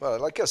Well,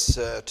 I'd like us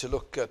to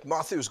look at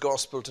Matthew's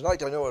Gospel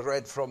tonight. I know I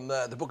read from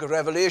the book of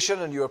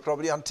Revelation, and you were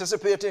probably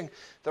anticipating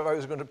that I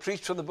was going to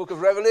preach from the book of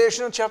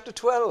Revelation in chapter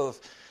 12.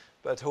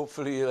 But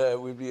hopefully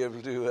we'll be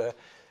able to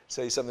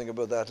say something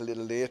about that a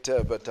little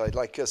later. But I'd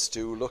like us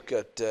to look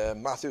at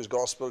Matthew's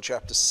Gospel,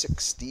 chapter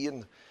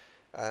 16,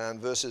 and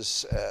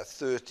verses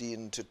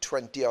 13 to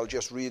 20. I'll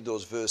just read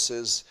those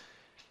verses.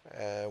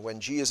 When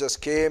Jesus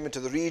came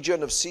into the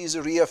region of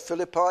Caesarea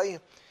Philippi,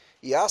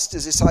 he asked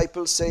his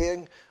disciples,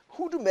 saying,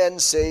 "Who do men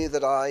say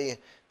that I,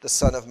 the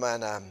Son of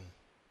Man, am?"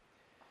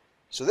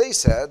 So they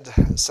said,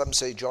 "Some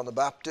say John the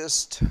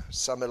Baptist,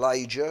 some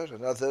Elijah,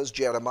 and others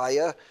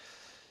Jeremiah,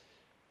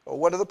 or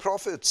one of the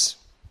prophets."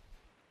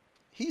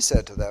 He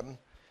said to them,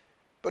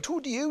 "But who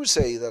do you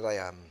say that I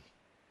am?"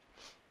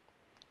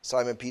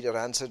 Simon Peter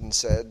answered and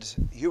said,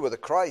 "You are the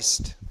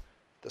Christ,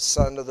 the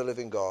Son of the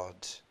living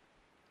God."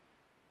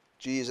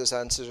 Jesus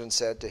answered and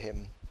said to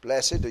him,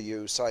 "Blessed are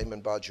you,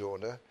 Simon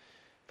Bar-Jonah,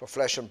 for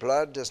flesh and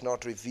blood has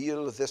not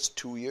revealed this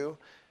to you,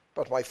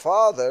 but my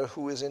Father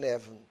who is in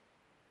heaven.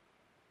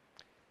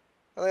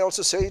 And I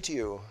also say to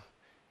you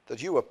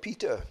that you are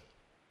Peter,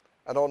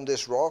 and on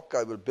this rock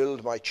I will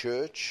build my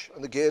church,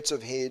 and the gates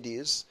of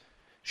Hades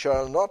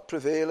shall not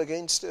prevail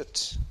against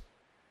it.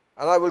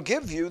 And I will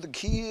give you the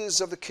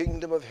keys of the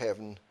kingdom of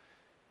heaven,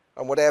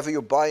 and whatever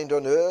you bind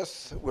on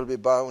earth will be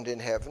bound in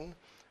heaven,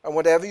 and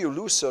whatever you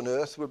loose on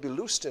earth will be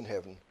loosed in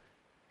heaven."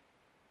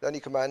 Then he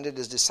commanded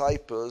his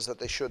disciples that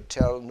they should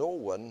tell no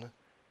one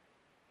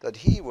that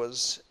he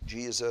was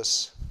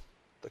Jesus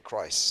the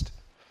Christ.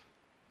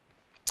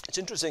 It's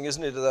interesting,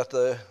 isn't it, that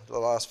the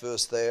last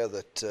verse there,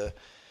 that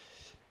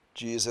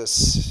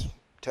Jesus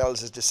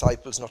tells his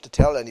disciples not to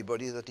tell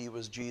anybody that he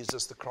was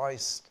Jesus the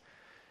Christ.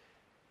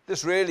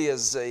 This really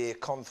is a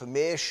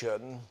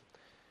confirmation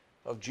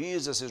of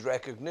Jesus'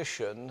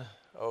 recognition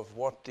of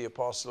what the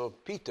Apostle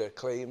Peter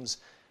claims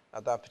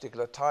at that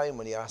particular time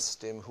when he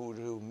asked him, "Who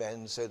do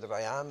men say that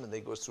I am?" And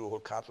they go through a whole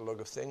catalogue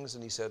of things,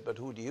 and he said, "But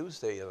who do you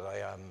say that I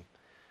am?"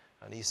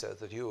 And he said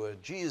that you are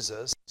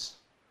Jesus,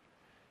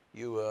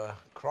 you are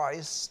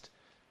Christ,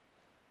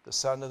 the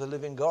Son of the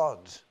living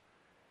God.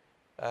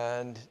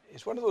 And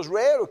it's one of those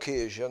rare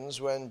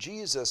occasions when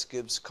Jesus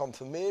gives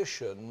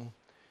confirmation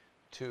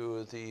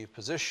to the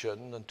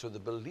position and to the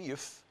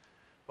belief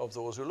of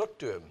those who look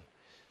to him.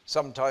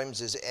 Sometimes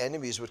his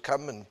enemies would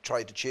come and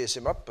try to chase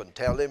him up and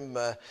tell him,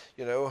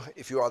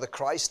 "If you are the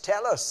Christ,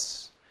 tell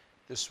us."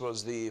 This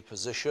was the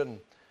position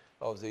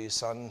of the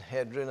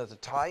Sanhedrin at the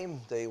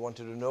time. They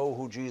wanted to know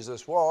who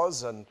Jesus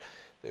was, and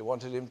they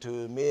wanted him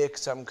to make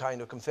some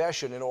kind of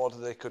confession in order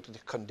they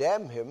could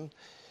condemn him.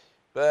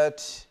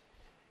 But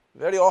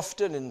very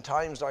often in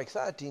times like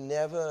that, he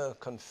never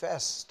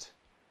confessed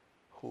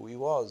who he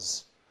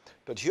was.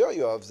 But here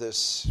you have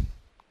this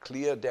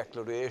clear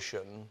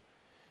declaration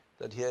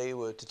that he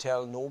were to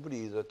tell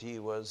nobody that he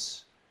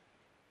was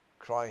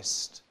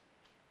Christ,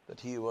 that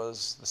he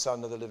was the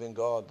Son of the living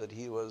God, that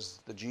he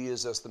was the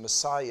Jesus, the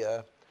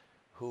Messiah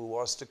who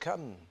was to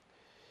come.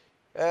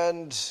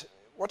 And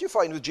what you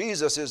find with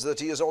Jesus is that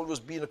he has always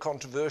been a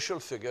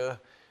controversial figure,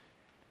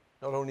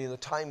 not only in the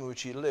time in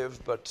which he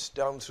lived, but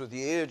down through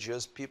the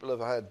ages. People have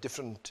had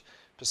different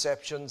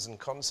perceptions and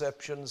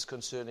conceptions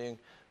concerning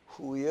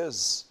who he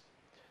is.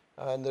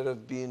 And there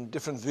have been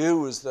different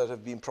views that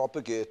have been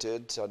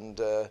propagated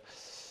and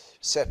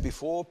set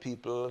before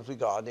people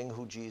regarding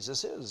who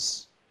Jesus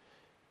is.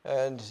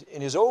 And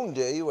in his own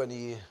day, when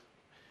he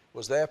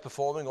was there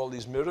performing all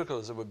these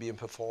miracles that were being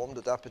performed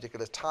at that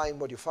particular time,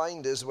 what you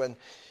find is when,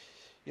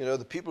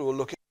 the people were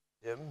looking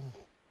at him,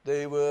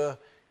 they were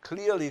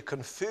clearly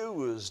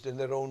confused in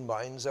their own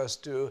minds as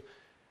to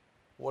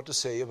what to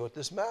say about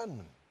this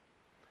man.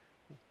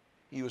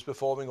 He was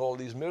performing all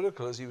these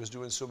miracles, he was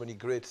doing so many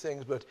great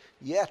things, but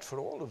yet for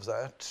all of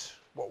that,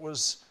 what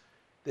was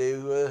they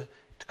were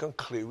to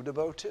conclude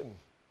about him?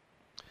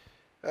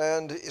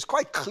 And it's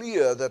quite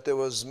clear that there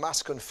was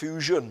mass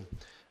confusion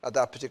at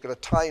that particular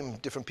time.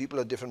 Different people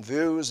had different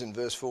views. In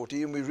verse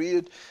 14 we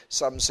read,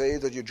 some say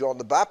that you're John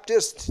the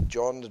Baptist,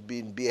 John had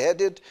been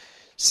beheaded,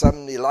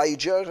 some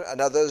Elijah,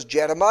 and others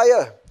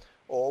Jeremiah,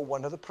 or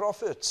one of the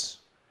prophets.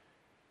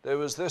 There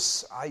was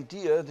this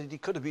idea that he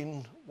could have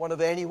been one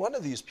of any one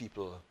of these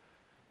people.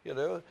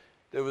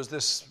 There was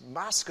this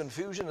mass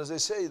confusion, as they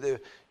say,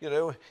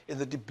 in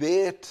the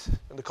debate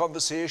and the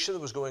conversation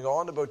that was going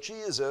on about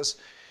Jesus.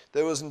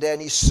 There wasn't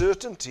any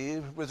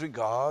certainty with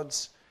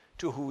regards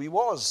to who he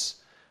was.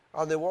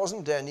 And there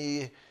wasn't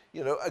any,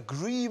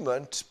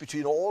 agreement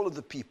between all of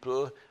the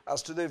people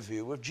as to their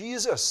view of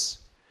Jesus.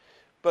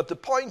 But the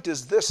point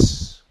is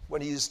this,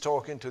 when he's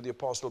talking to the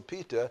Apostle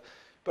Peter,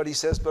 but he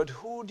says, "But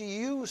who do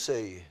you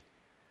say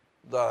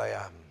that I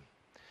am?"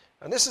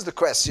 And this is the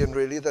question,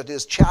 really, that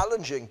is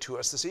challenging to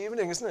us this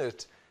evening, isn't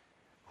it?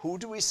 Who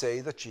do we say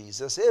that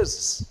Jesus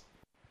is?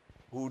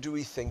 Who do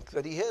we think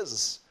that he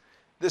is?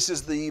 This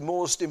is the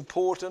most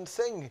important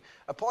thing.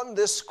 Upon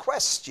this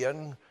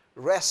question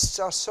rests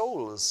our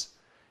souls,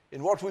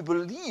 in what we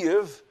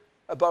believe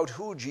about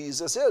who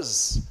Jesus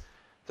is.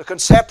 The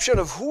conception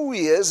of who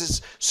he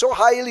is so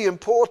highly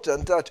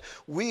important that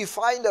we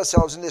find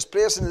ourselves in this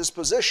place, in this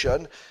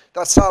position,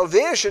 that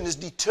salvation is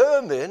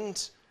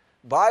determined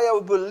by our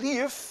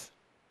belief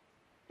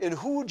in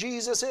who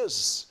Jesus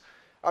is.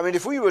 I mean,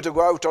 if we were to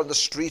go out on the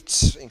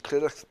streets in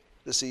Clydach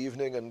this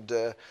evening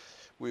and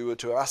we were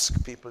to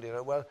ask people,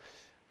 well,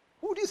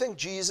 who do you think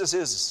Jesus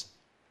is?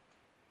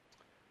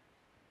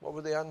 What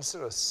would they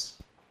answer us?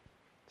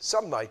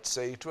 Some might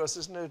say to us,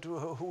 isn't it,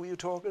 who are you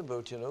talking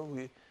about?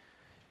 We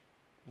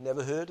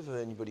never heard of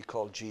anybody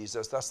called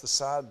Jesus. That's the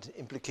sad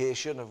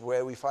implication of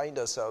where we find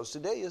ourselves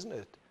today, isn't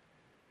it?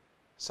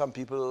 Some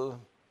people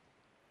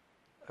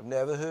have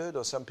never heard,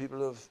 or some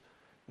people have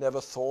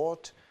never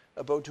thought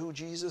about who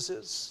Jesus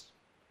is.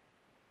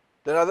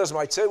 Then others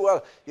might say,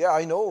 well, yeah,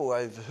 I know,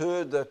 I've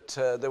heard that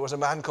there was a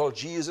man called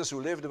Jesus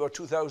who lived about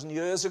 2,000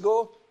 years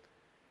ago,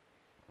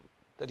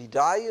 that he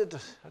died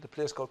at a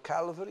place called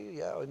Calvary.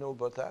 Yeah, I know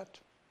about that.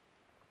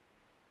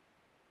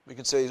 We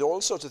can say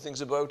all sorts of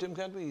things about him,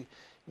 can't we?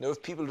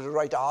 If people were to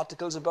write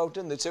articles about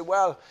him, they'd say,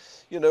 well,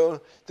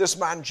 this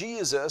man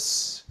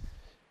Jesus,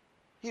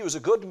 he was a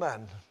good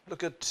man.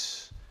 Look at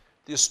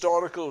the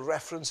historical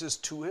references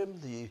to him,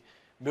 the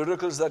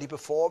miracles that he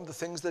performed, the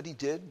things that he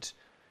did.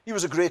 He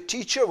was a great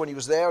teacher when he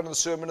was there on the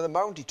Sermon on the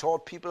Mount. He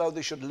taught people how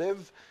they should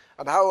live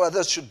and how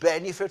others should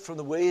benefit from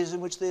the ways in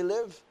which they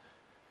live.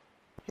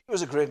 He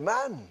was a great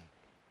man.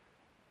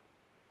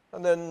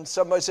 And then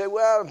some might say,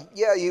 well,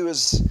 yeah, he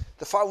was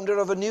the founder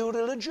of a new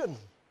religion.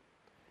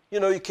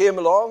 He came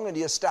along and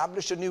he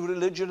established a new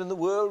religion in the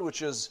world which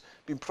has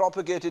been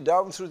propagated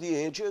down through the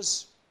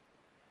ages.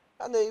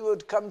 And they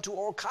would come to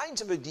all kinds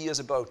of ideas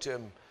about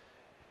him.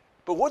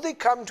 But would they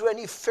come to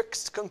any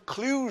fixed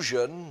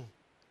conclusion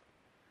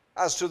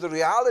as to the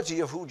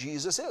reality of who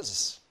Jesus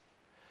is?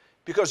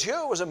 Because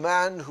here was a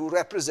man who,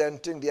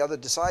 representing the other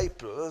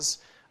disciples,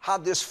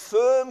 had this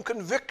firm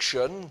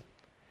conviction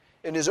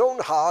in his own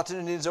heart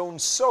and in his own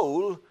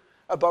soul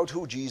about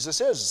who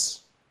Jesus is.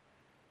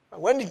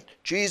 And when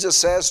Jesus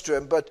says to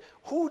him, but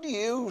who do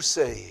you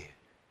say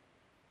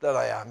that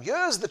I am?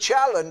 Here's the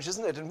challenge,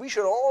 isn't it? And we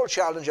should all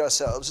challenge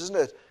ourselves, isn't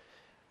it?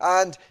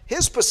 And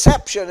his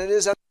perception and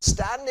his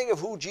understanding of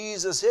who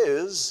Jesus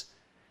is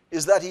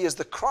that he is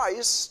the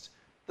Christ,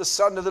 the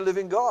Son of the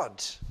living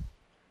God.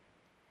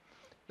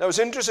 Now it's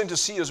interesting to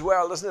see as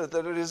well, isn't it,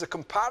 that it is a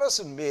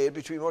comparison made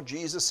between what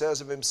Jesus says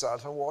of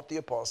himself and what the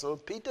Apostle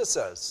Peter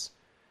says.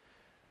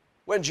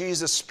 When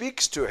Jesus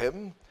speaks to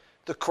him,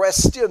 the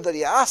question that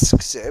he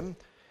asks him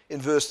in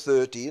verse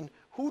 13,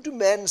 who do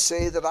men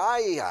say that I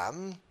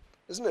am,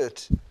 isn't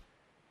it?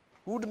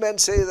 Who do men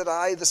say that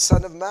I, the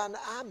Son of Man,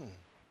 am?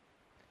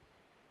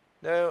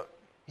 Now,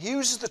 he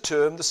uses the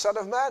term the Son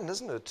of Man,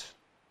 isn't it?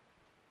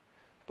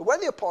 But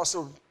when the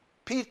Apostle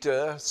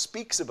Peter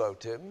speaks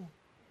about him,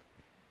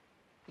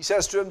 he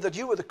says to him that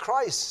you are the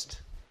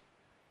Christ,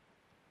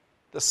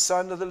 the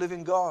Son of the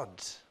living God.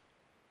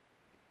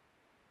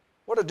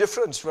 What a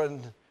difference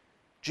when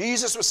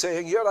Jesus was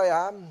saying, here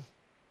I am,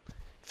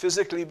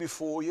 physically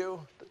before you,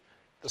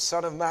 the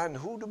Son of Man.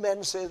 Who do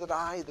men say that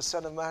I, the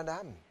Son of Man,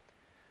 am?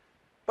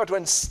 But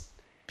when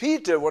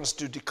Peter wants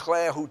to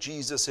declare who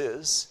Jesus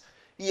is,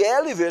 he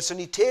elevates and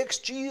he takes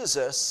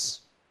Jesus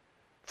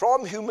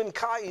from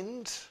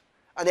humankind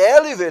and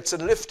elevates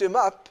and lifts him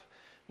up,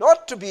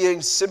 not to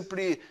being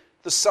simply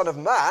the Son of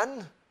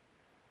Man,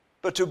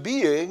 but to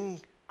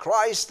being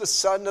Christ, the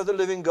Son of the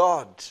living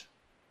God.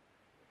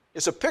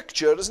 It's a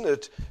picture, isn't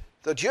it,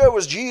 that here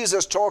was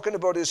Jesus talking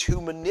about his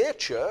human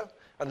nature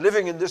and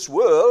living in this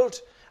world,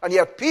 and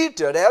yet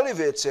Peter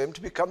elevates him to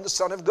become the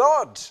Son of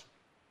God.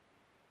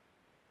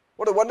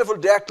 What a wonderful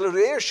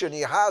declaration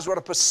he has, what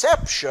a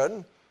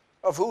perception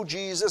of who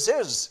Jesus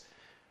is.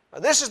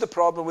 And this is the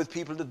problem with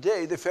people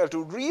today. They fail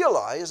to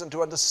realize and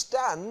to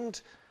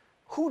understand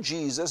who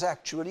Jesus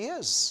actually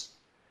is.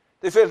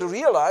 They fail to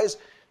realize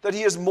that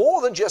he is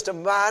more than just a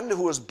man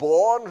who was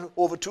born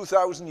over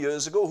 2,000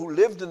 years ago, who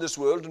lived in this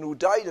world and who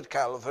died at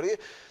Calvary.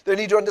 They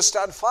need to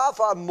understand far,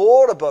 far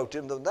more about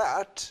him than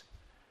that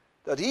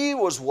he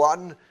was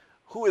one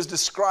who is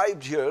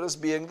described here as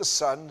being the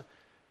Son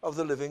of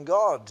the living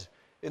God.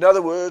 In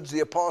other words,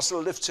 the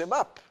apostle lifts him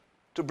up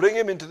to bring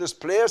him into this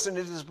place and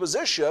into this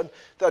position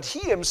that he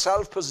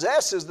himself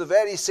possesses the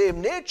very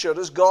same nature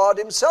as God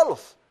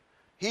himself.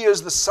 He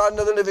is the Son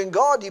of the living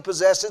God. He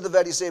possesses the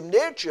very same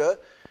nature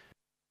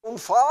own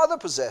Father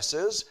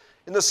possesses,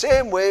 in the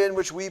same way in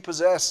which we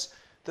possess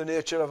the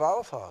nature of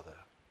our Father.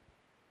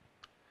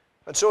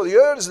 And so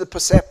here is the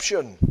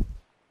perception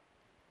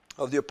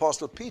of the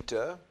Apostle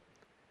Peter,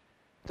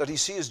 that he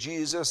sees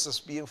Jesus as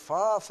being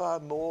far, far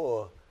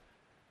more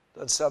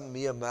than some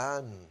mere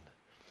man.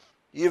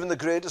 Even the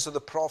greatest of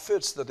the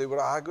prophets that they were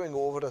arguing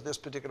over at this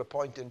particular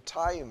point in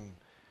time,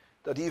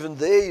 that even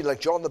they, like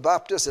John the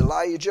Baptist,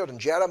 Elijah, and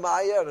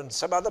Jeremiah, and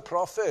some other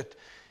prophet,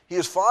 he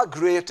is far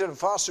greater and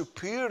far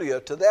superior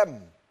to them.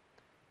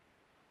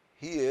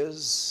 He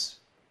is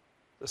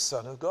the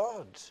Son of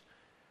God.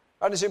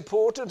 And it's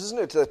important, isn't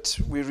it, that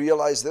we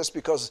realize this,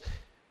 because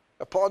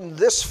upon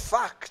this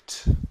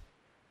fact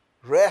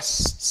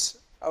rests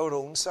our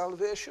own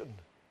salvation.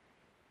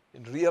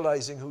 in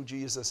realizing who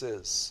Jesus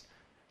is,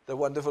 the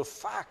wonderful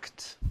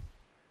fact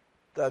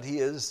that he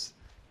is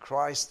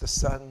Christ, the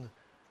Son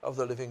of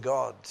the living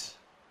God.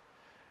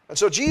 And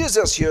so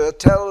Jesus here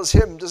tells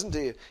him, doesn't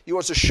he? He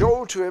wants to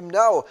show to him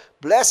now,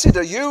 blessed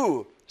are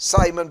you,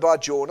 Simon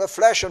Bar-Jonah,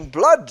 flesh and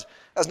blood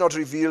has not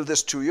revealed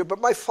this to you, but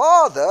my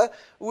Father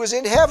who is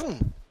in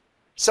heaven.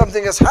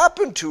 Something has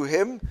happened to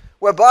him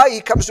whereby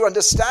he comes to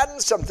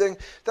understand something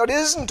that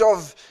isn't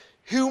of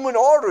human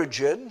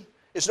origin.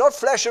 It's not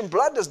flesh and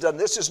blood has done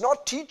this. It's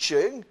not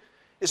teaching.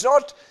 It's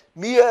not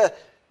mere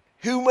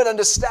human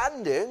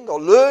understanding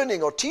or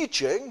learning or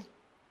teaching.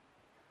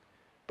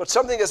 But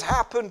something has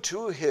happened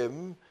to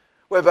him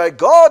whereby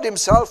God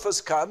himself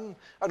has come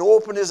and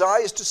opened his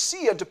eyes to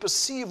see and to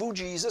perceive who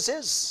Jesus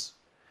is.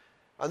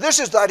 And this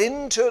is that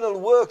internal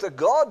work that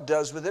God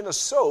does within a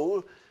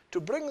soul to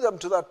bring them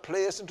to that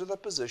place and to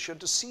that position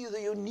to see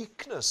the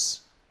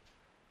uniqueness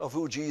of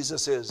who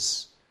Jesus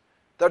is.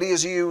 That he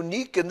is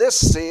unique in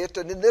this state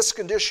and in this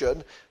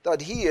condition,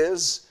 that he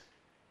is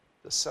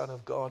the Son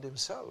of God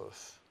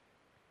himself.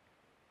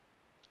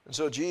 And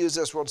so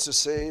Jesus wants to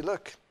say,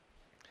 look,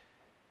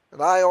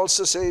 and I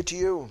also say to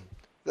you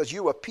that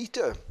you are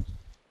Peter,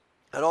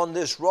 and on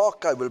this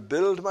rock I will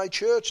build my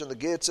church, and the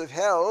gates of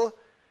hell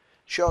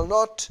shall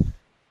not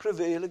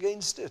prevail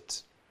against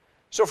it.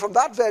 So from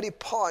that very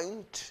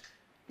point,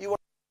 he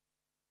wants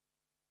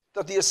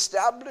that the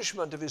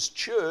establishment of his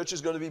church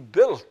is going to be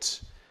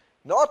built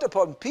not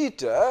upon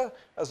Peter,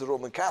 as the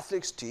Roman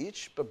Catholics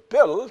teach, but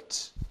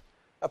built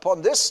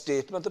upon this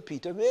statement that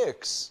Peter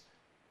makes,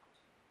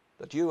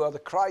 that you are the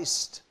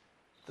Christ,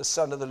 the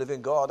Son of the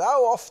living God.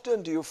 How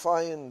often do you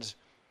find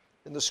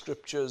in the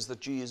scriptures that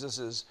Jesus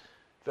is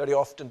very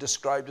often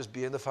described as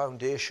being the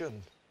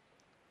foundation,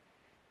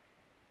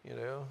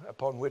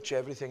 upon which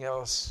everything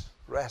else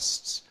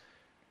rests?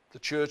 The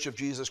church of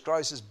Jesus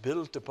Christ is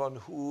built upon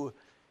who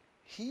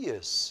he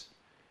is.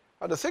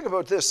 And the thing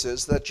about this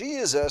is that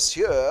Jesus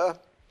here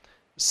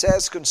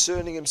says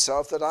concerning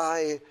himself that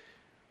I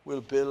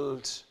will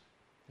build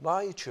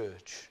my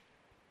church,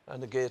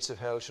 and the gates of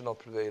hell shall not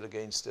prevail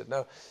against it.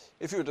 Now,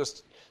 if you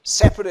just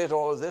separate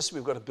all of this,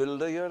 we've got a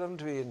builder here,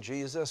 haven't we, in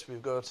Jesus?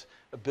 We've got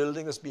a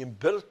building that's being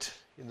built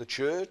in the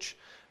church,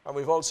 and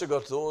we've also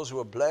got those who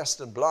are blessed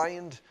and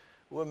blind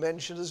who are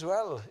mentioned as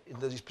well in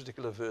these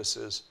particular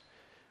verses.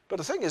 But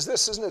the thing is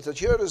this, isn't it, that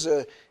here is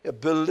a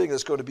building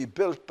that's going to be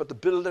built, but the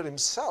builder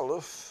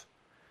himself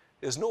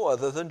is no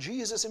other than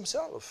Jesus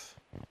himself.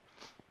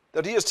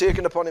 That he has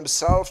taken upon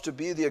himself to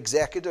be the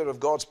executor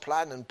of God's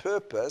plan and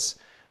purpose,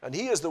 and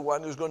he is the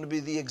one who's going to be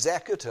the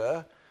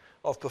executor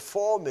of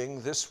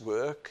performing this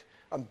work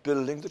and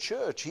building the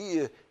church.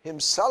 He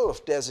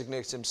himself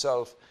designates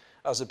himself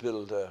as a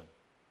builder.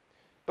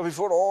 But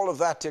before all of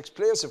that takes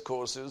place, of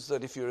course, is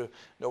that if you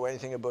know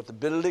anything about the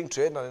building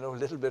trade, and I know a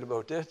little bit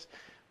about it,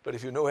 but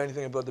if you know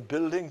anything about the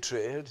building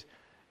trade,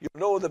 you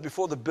know that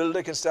before the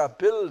builder can start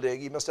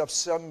building, he must have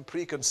some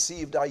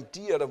preconceived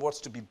idea of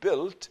what's to be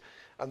built,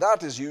 and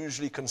that is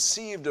usually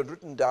conceived and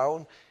written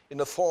down in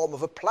the form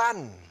of a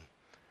plan,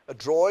 a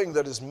drawing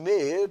that is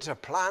made, a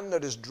plan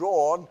that is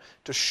drawn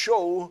to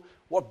show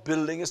what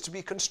building is to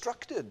be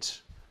constructed.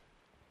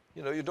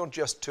 You don't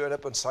just turn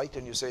up on site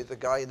and you say to the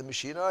guy in the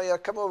machine, oh yeah,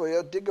 come over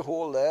here, dig a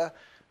hole there,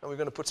 and we're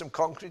going to put some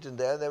concrete in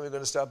there, and then we're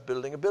going to start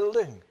building a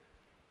building.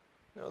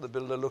 The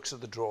builder looks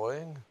at the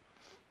drawing,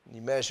 and he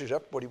measures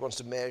up what he wants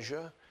to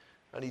measure,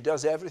 and he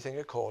does everything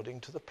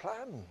according to the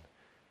plan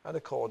and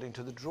according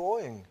to the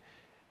drawing.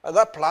 And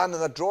that plan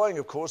and that drawing,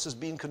 of course, has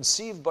been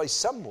conceived by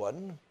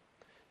someone.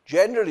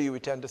 Generally, we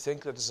tend to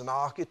think that it's an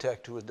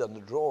architect who has done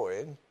the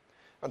drawing.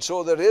 And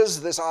so there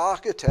is this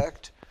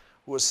architect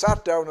who has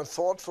sat down and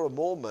thought for a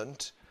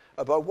moment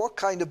about what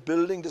kind of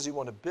building does he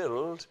want to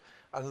build,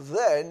 and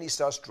then he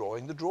starts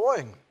drawing the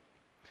drawing.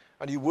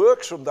 And he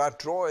works from that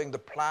drawing the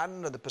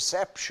plan and the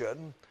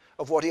perception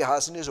of what he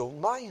has in his own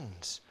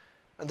mind.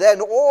 And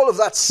then all of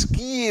that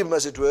scheme,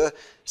 as it were,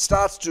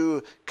 starts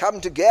to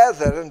come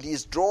together, and he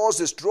draws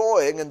this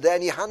drawing, and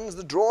then he hands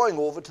the drawing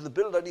over to the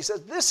builder, and he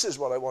says, this is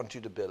what I want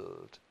you to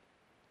build.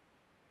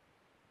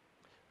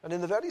 And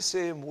in the very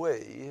same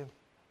way,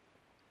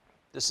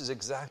 this is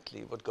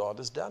exactly what God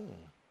has done.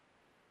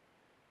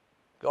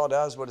 God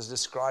has what is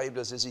described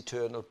as his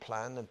eternal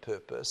plan and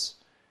purpose,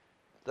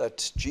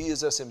 that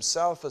Jesus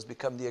himself has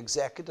become the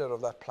executor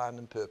of that plan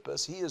and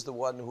purpose. He is the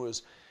one who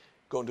is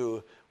going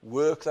to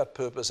work that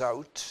purpose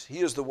out.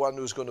 He is the one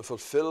who's going to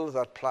fulfill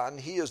that plan.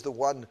 He is the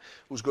one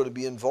who's going to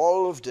be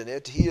involved in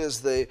it. He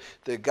is the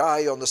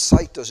guy on the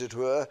site, as it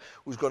were,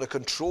 who's going to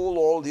control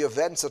all the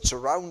events that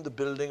surround the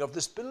building of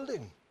this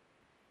building.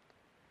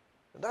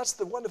 And that's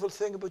the wonderful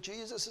thing about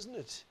Jesus, isn't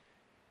it?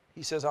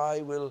 He says,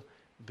 I will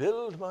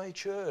build my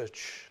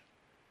church.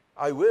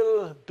 I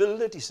will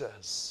build it, he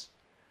says.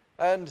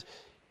 And,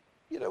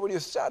 when you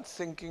start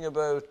thinking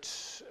about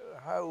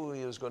how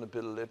he was going to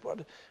build it,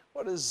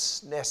 what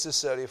is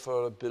necessary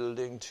for a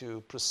building to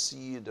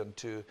proceed and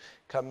to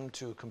come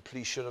to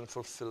completion and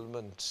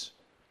fulfillment?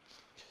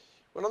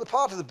 Well, on the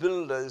part of the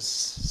builder, there's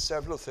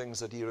several things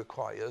that he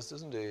requires,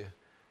 doesn't he?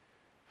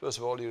 First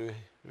of all, he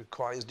It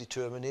requires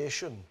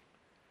determination.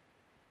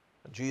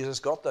 And Jesus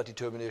got that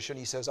determination.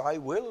 He says, I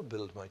will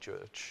build my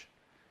church.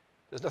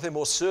 There's nothing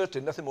more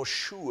certain, nothing more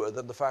sure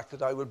than the fact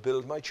that I will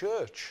build my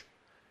church.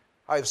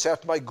 I've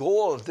set my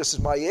goal. This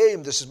is my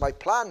aim. This is my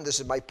plan. This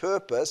is my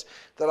purpose,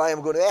 that I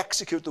am going to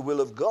execute the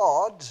will of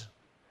God,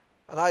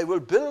 and I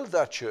will build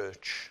that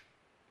church.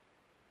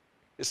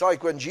 It's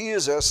like when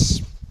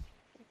Jesus,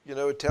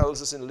 it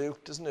tells us in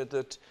Luke, doesn't it,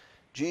 that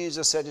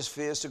Jesus set his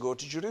face to go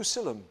to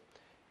Jerusalem.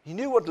 He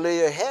knew what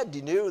lay ahead.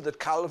 He knew that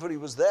Calvary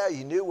was there.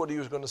 He knew what he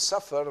was going to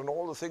suffer and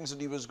all the things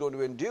that he was going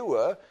to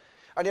endure.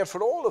 And yet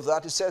for all of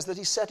that, it says that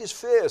he set his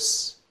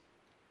face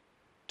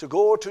to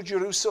go to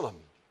Jerusalem.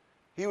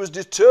 He was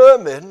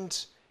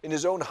determined in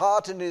his own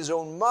heart and in his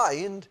own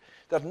mind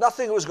that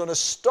nothing was going to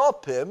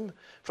stop him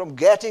from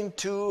getting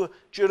to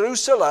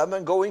Jerusalem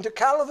and going to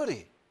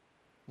Calvary.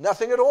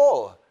 Nothing at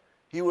all.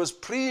 He was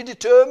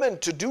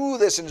predetermined to do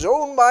this in his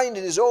own mind,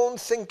 in his own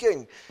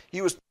thinking.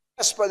 He was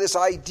possessed by this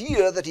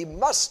idea that he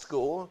must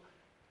go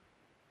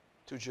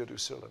to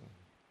Jerusalem.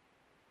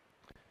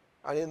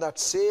 And in that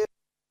same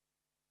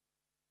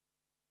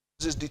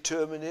his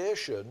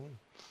determination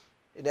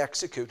in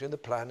executing the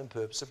plan and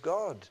purpose of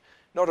God.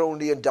 Not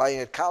only in dying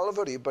at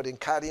Calvary, but in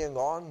carrying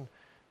on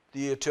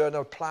the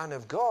eternal plan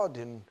of God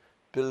in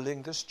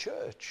building this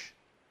church.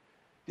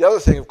 The other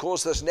thing, of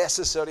course, that's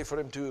necessary for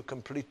him to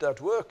complete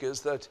that work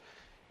is that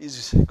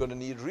he's going to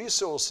need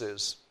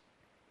resources.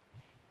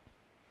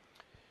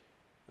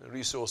 The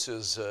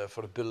resources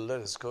for a builder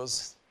is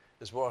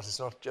what? It's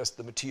not just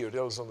the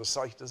materials on the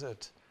site, is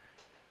it?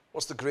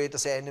 What's the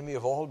greatest enemy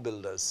of all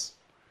builders?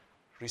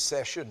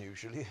 Recession,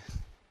 usually.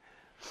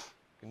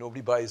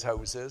 Nobody buys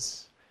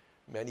houses.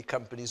 Many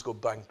companies go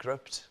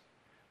bankrupt.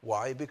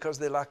 Why? Because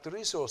they lack the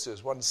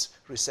resources. Once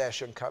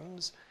recession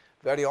comes,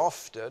 very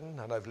often,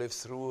 and I've lived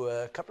through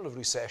a couple of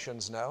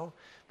recessions now,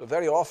 but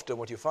very often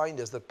what you find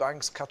is that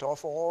banks cut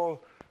off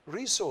all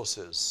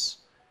resources.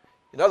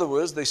 In other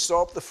words, they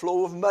stop the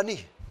flow of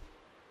money.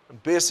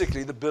 And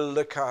basically the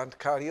builder can't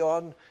carry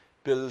on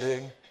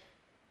building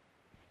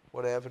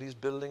whatever he's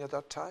building at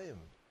that time.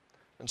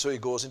 And so he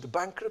goes into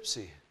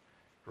bankruptcy,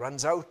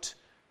 runs out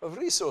of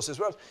resources.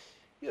 Well,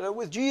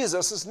 with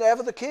Jesus, it's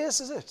never the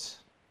case, is it?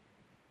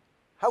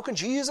 How can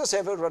Jesus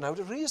ever run out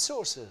of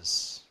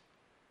resources?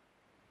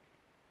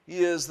 He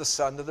is the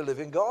Son of the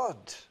living God.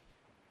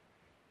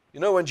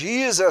 When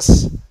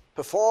Jesus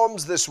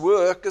performs this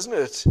work, isn't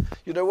it?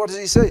 What does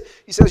he say?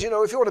 He says,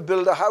 if you want to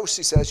build a house,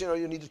 he says,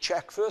 you need to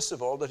check, first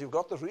of all, that you've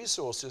got the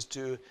resources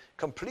to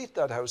complete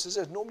that house. He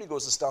says, nobody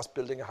goes to start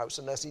building a house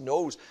unless he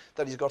knows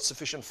that he's got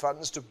sufficient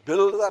funds to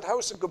build that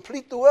house and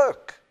complete the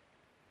work.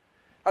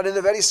 And in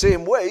the very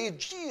same way,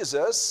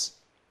 Jesus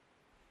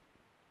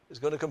is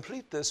going to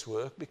complete this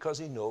work because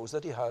he knows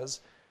that he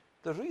has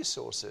the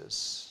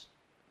resources.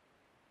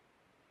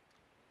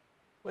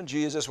 When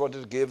Jesus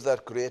wanted to give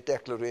that great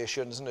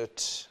declaration, isn't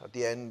it, at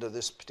the end of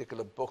this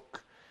particular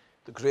book,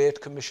 the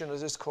Great Commission,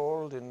 as it's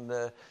called, in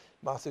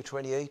Matthew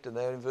 28, and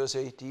there in verse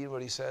 18,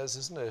 where he says,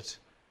 isn't it,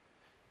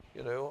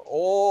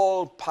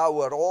 all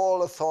power,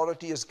 all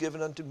authority is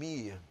given unto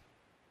me.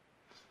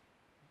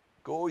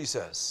 Go, he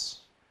says,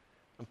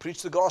 and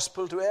preach the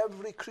gospel to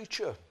every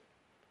creature.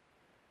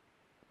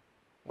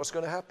 What's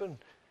going to happen?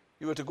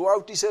 You are to go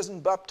out, he says,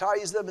 and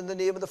baptize them in the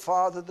name of the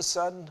Father, the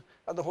Son,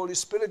 and the Holy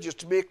Spirit. You're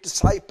to make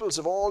disciples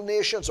of all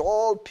nations,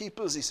 all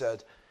peoples, he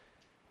said.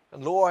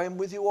 And lo, I am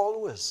with you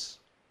always.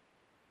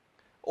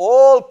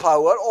 All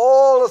power,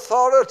 all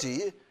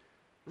authority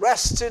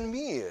rests in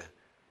me.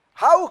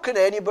 How can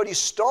anybody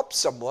stop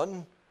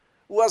someone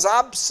who has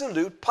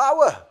absolute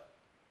power?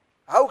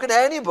 How can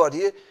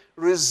anybody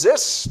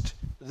resist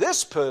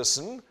this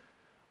person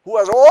who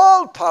has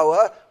all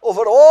power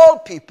over all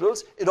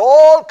peoples, in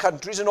all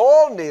countries, in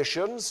all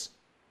nations,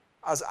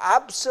 as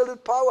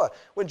absolute power?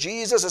 When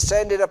Jesus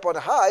ascended up on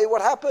high,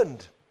 what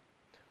happened?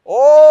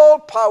 All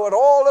power,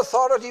 all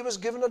authority was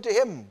given unto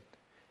him.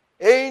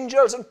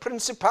 Angels and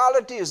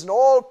principalities and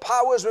all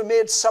powers were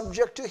made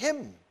subject to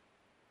him.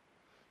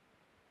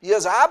 He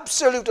has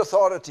absolute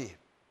authority.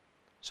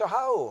 So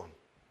how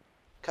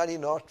can he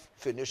not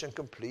finish and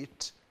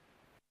complete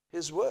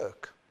his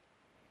work?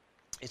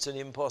 It's an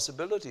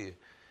impossibility.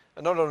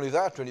 And not only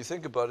that, when you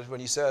think about it, when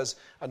he says,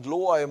 and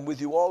lo, I am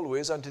with you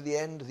always unto the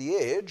end of the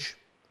age,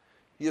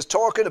 he is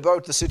talking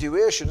about the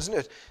situation, isn't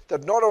it?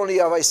 That not only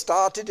have I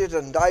started it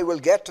and I will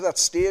get to that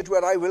stage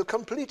where I will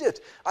complete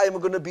it. I am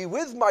going to be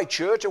with my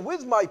church and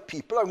with my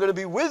people. I'm going to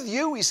be with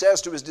you, he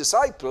says to his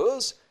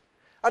disciples,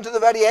 unto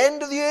the very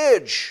end of the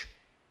age.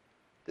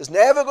 There's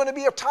never going to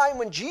be a time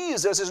when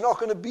Jesus is not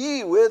going to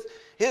be with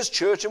his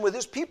church and with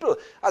his people.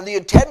 And the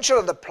intention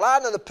and the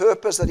plan and the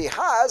purpose that he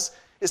has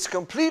is to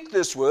complete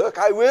this work.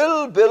 I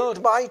will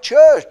build my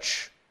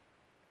church.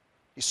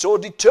 He's so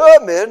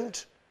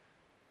determined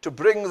to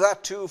bring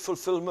that to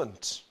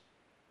fulfillment.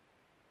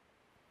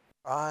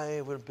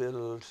 I will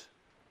build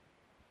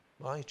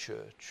my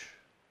church.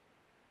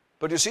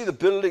 But you see, the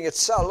building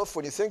itself,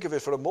 when you think of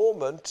it for a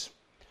moment,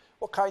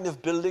 what kind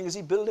of building is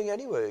he building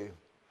anyway?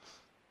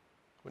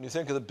 When you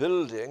think of the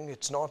building,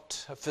 it's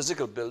not a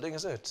physical building,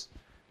 is it?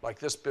 like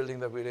this building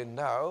that we're in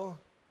now.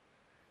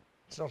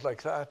 It's not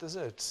like that, is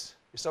it?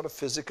 It's not a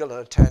physical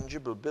and a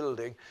tangible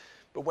building.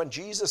 But when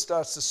Jesus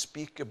starts to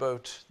speak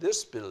about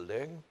this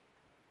building,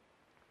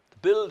 the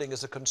building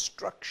is a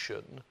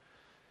construction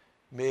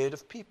made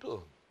of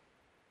people.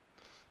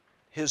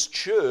 His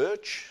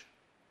church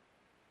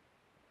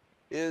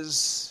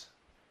is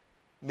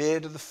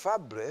made of the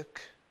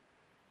fabric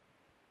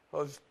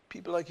of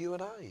people like you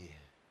and I.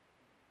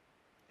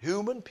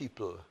 Human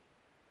people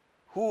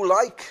who,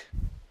 like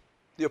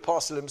the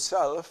apostle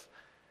himself,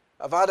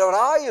 have had our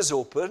eyes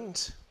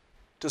opened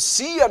to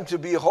see and to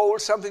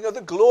behold something of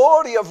the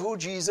glory of who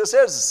Jesus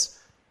is.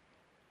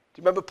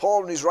 Do you remember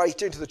Paul, when he's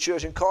writing to the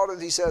church in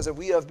Corinth, he says that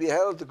we have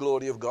beheld the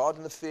glory of God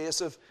in the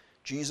face of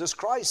Jesus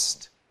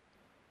Christ.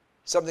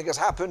 Something has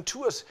happened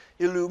to us.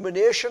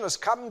 Illumination has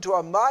come to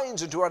our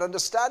minds and to our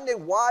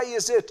understanding. Why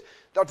is it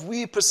that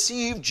we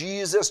perceive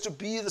Jesus to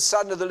be the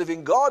Son of the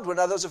living God when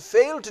others have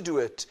failed to do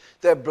it?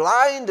 They're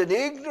blind and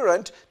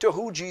ignorant to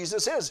who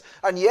Jesus is.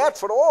 And yet,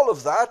 for all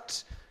of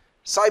that,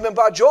 Simon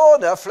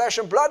Bar-Jonah, flesh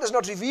and blood has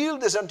not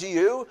revealed this unto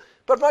you,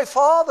 but my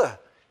Father.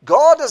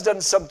 God has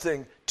done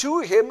something to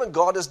him, and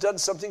God has done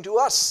something to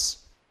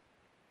us,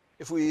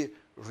 if we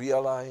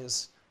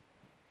realize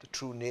the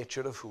true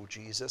nature of who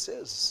Jesus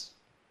is.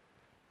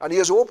 And he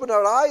has opened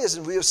our eyes,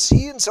 and we have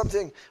seen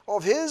something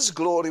of his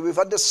glory. We've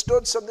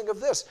understood something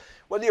of this.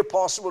 When the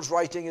apostle was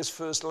writing his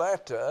first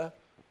letter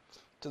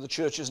to the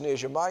churches in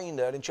Asia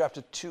Minor, in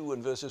chapter 2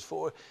 and verses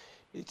 4,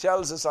 he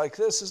tells us like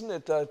this, isn't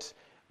it, that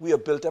we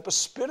have built up a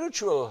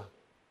spiritual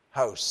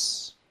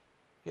house,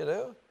 you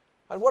know.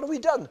 And what have we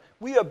done?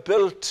 We are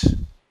built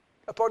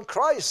upon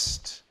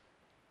Christ.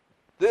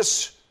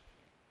 This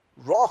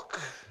rock,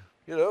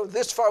 you know,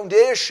 this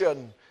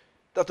foundation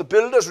that the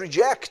builders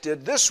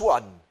rejected, this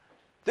one,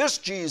 this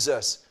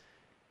Jesus.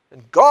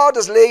 And God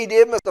has laid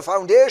him as the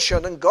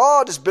foundation, and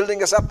God is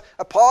building us up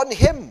upon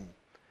him.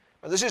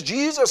 And this is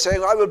Jesus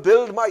saying, I will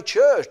build my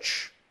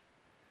church.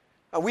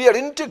 And we are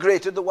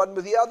integrated the one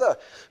with the other.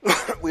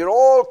 We're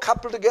all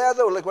coupled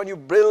together, like when you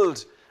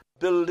build a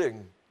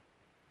building.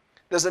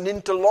 There's an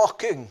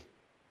interlocking.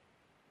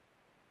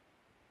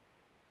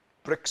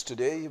 Bricks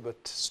today,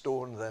 but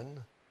stone then.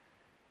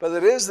 But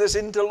there is this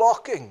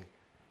interlocking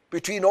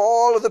between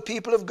all of the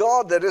people of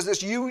God. There is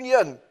this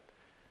union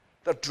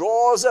that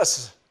draws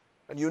us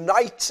and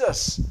unites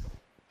us,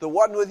 the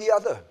one with the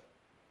other.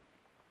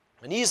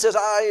 And he says,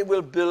 I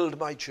will build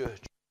my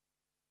church.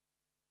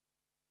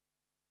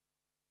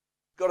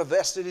 Got a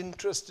vested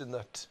interest in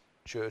that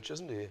church,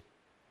 hasn't he?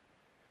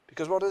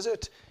 Because what is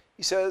it?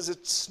 He says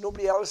it's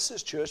nobody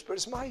else's church, but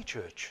it's my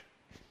church.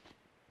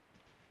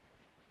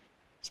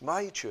 It's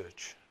my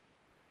church.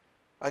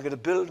 I'm going to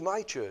build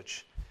my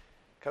church.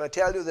 Can I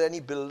tell you that any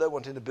builder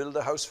wanting to build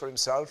a house for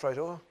himself, right?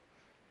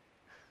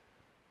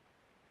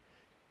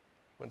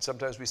 When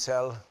sometimes we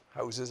sell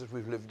houses that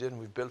we've lived in,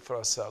 we've built for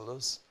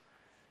ourselves,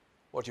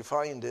 what you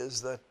find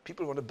is that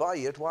people want to buy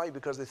it. Why?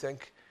 Because they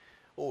think,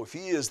 oh, if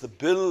he is the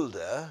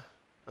builder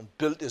and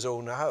built his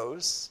own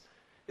house,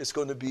 it's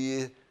going to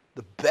be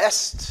the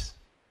best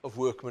of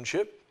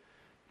workmanship,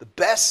 the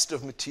best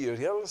of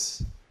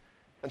materials.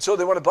 And so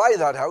they want to buy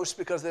that house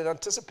because they're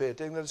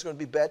anticipating that it's going to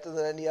be better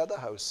than any other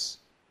house.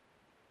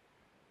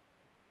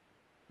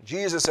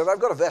 Jesus said, I've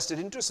got a vested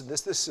interest in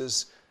this. This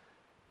is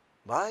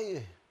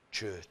my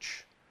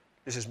church.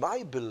 This is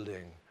my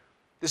building.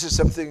 This is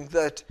something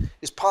that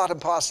is part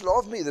and parcel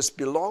of me. This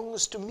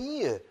belongs to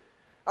me.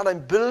 And I'm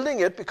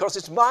building it because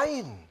it's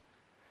mine.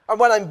 And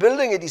when I'm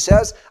building it, he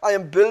says, I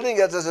am building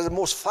it as the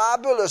most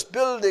fabulous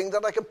building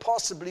that I can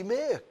possibly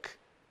make.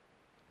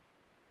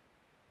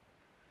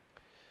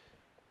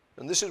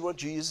 And this is what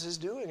Jesus is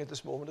doing at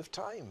this moment of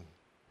time.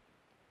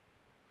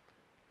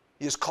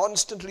 He is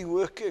constantly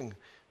working.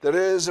 There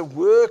is a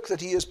work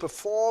that he is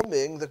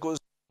performing that goes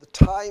from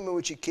the time in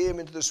which he came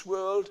into this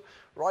world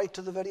right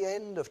to the very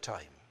end of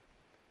time,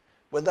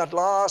 when that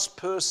last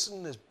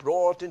person is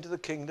brought into the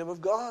kingdom of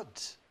God.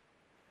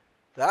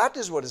 That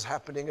is what is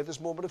happening at this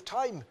moment of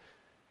time.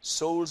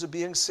 Souls are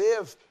being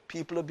saved.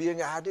 People are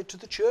being added to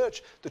the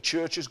church. The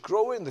church is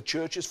growing. The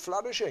church is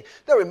flourishing.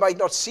 Now, it might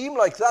not seem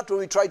like that when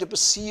we try to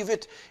perceive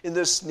it in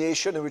this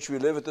nation in which we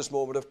live at this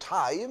moment of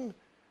time,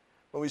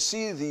 when we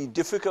see the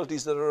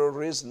difficulties that are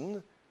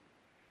arisen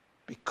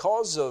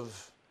because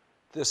of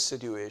this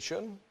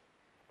situation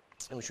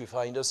in which we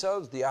find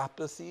ourselves, the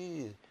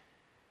apathy,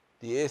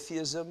 the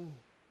atheism,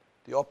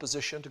 the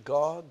opposition to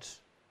God.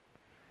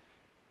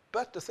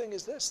 But the thing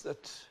is this,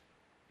 that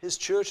his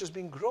church has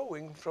been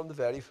growing from the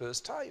very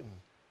first time.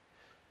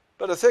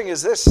 But the thing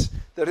is this,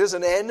 there is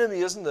an enemy,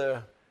 isn't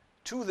there,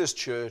 to this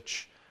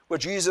church, where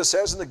Jesus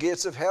says, and the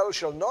gates of hell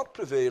shall not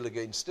prevail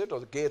against it, or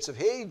the gates of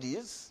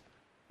Hades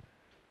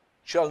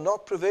shall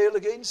not prevail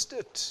against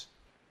it.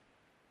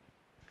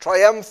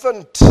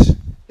 Triumphant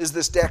is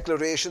this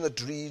declaration that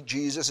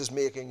Jesus is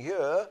making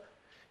here.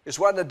 It's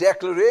one, a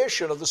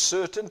declaration of the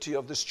certainty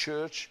of this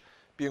church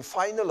being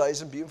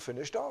finalized and being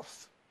finished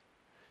off.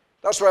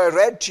 That's why I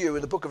read to you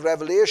in the book of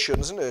Revelation,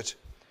 isn't it?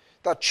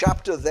 That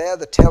chapter there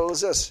that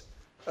tells us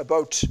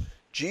about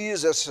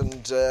Jesus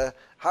and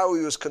how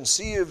he was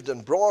conceived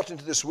and brought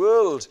into this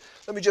world.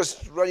 Let me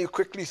just run you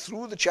quickly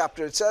through the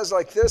chapter. It says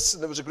like this: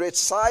 and there was a great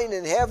sign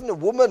in heaven, a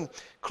woman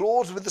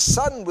clothed with the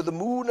sun, with the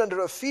moon under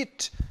her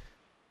feet,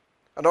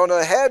 and on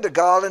her head a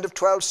garland of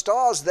 12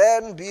 stars,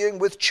 then being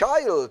with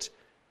child.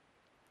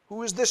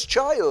 Who is this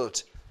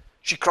child?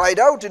 She cried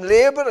out in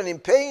labor and in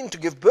pain to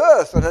give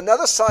birth. And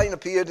another sign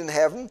appeared in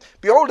heaven.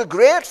 Behold, a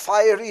great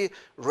fiery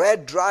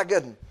red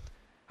dragon,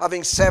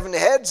 having 7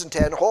 heads and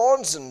 10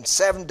 horns and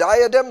 7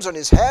 diadems on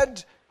his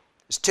head.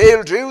 His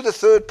tail drew the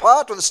third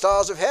part of the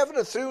stars of heaven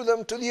and threw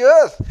them to the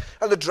earth.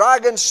 And the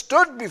dragon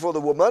stood before the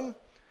woman,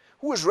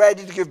 who was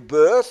ready to give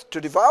birth,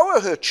 to devour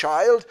her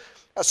child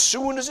as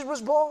soon as it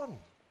was born.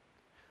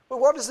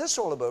 Well, what is this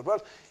all about?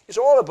 Well, it's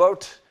all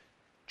about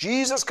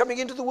Jesus coming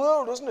into the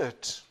world, isn't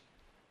it?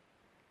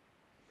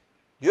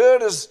 Here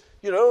is,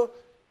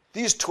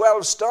 these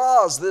 12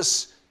 stars,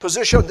 this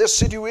position, this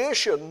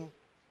situation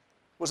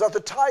was at the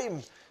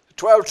time the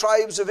 12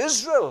 tribes of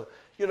Israel.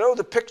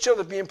 The picture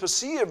that being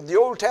perceived, the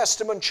Old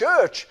Testament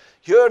church.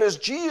 Here is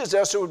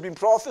Jesus, who had been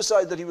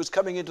prophesied that he was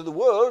coming into the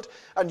world.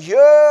 And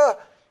here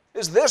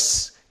is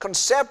this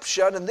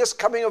conception and this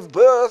coming of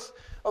birth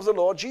of the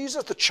Lord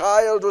Jesus. The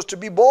child was to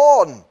be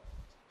born.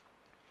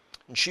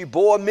 And she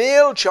bore a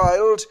male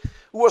child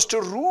who was to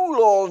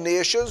rule all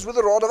nations with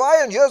a rod of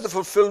iron. Here's the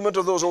fulfillment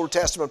of those Old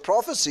Testament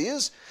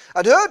prophecies.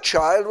 And her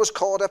child was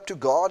caught up to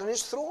God and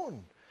his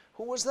throne.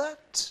 Who was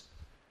that?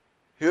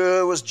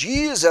 Here was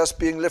Jesus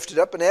being lifted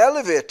up and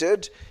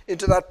elevated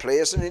into that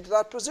place and into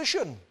that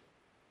position.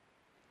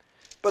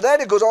 But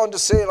then it goes on to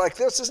say like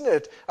this, isn't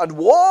it? And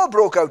war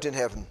broke out in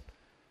heaven.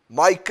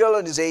 Michael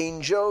and his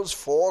angels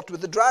fought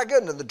with the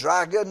dragon, and the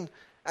dragon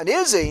and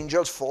his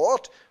angels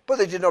fought, but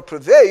they did not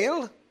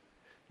prevail,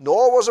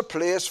 nor was a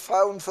place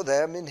found for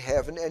them in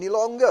heaven any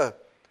longer.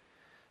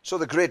 So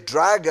the great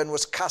dragon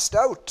was cast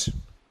out,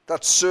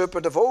 that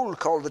serpent of old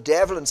called the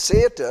devil and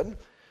Satan,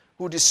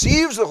 who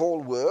deceives the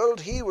whole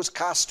world. He was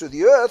cast to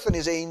the earth, and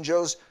his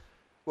angels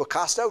were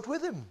cast out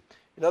with him.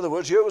 In other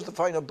words, here was the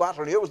final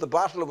battle. Here was the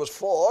battle that was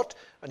fought,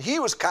 and he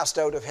was cast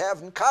out of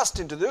heaven, cast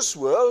into this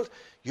world.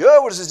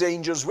 Here was his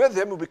angels with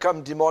him, who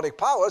become demonic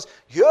powers.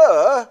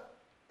 Here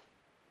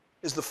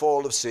is the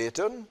fall of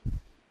Satan.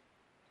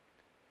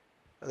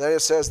 And then it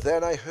says,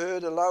 then I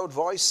heard a loud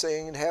voice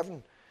saying in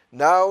heaven,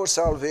 now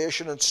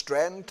salvation and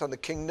strength and the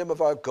kingdom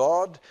of our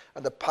God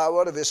and the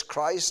power of his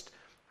Christ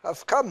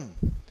have come.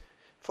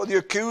 For the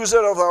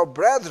accuser of our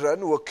brethren,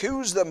 who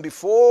accused them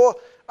before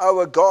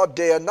our God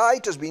day and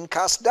night, has been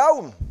cast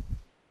down.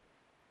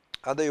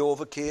 And they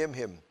overcame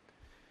him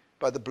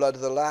by the blood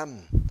of the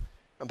Lamb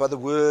and by the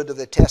word of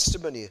their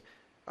testimony,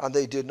 and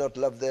they did not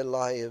love their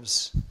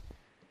lives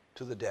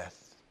to the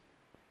death.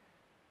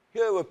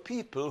 Here were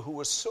people who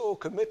were so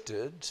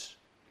committed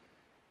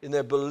in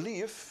their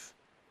belief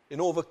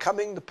in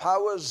overcoming the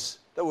powers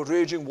that were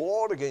raging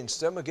war against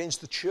them,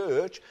 against the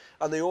church,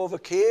 and they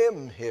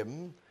overcame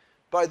him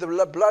by the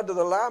blood of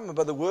the Lamb and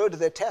by the word of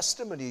their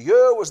testimony.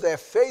 Here was their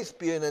faith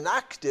being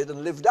enacted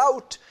and lived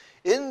out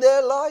in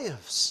their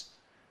lives.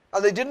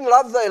 And they didn't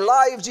love their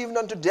lives even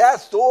unto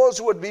death, those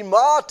who had been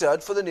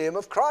martyred for the name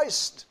of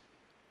Christ,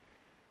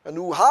 and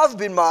who have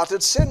been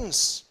martyred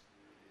since.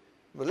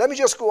 But let me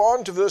just go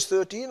on to verse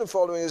 13 and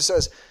following. It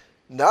says,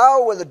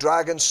 now when the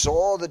dragon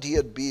saw that he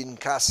had been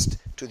cast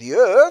to the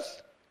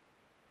earth,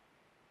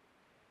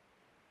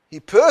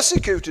 he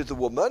persecuted the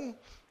woman.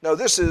 Now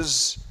this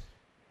is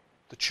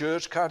the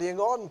church carrying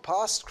on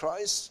past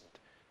Christ.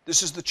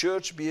 This is the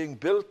church being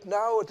built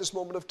now at this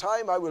moment of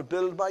time. I will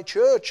build my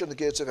church, and the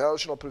gates of hell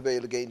shall not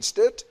prevail against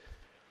it.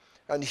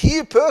 And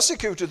he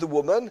persecuted the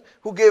woman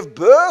who gave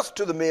birth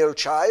to the male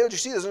child. You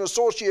see, there's an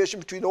association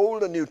between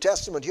Old and New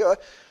Testament here.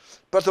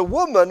 But the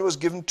woman was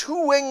given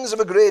 2 wings of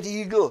a great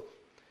eagle,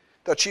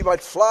 that she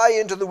might fly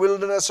into the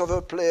wilderness of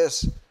her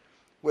place,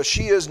 where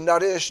she is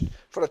nourished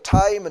for a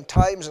time and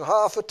times and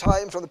half a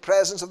time from the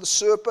presence of the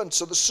serpent.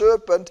 So the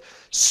serpent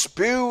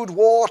spewed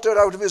water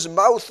out of his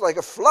mouth like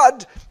a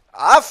flood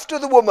after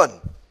the woman,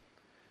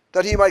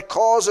 that he might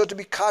cause her to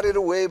be carried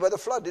away by the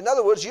flood. In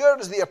other words, here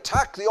is the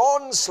attack, the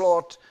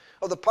onslaught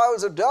of the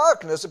powers of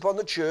darkness upon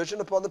the church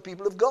and upon the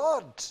people of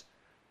God.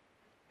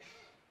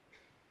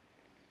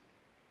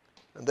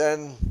 And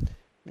then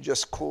we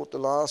just quote the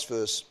last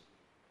verse.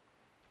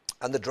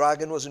 And the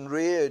dragon was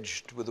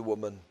enraged with the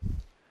woman.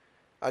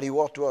 And he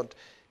what?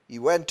 He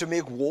went to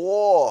make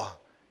war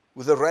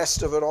with the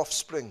rest of her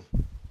offspring,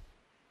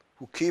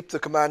 who keep the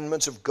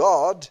commandments of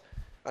God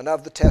and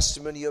have the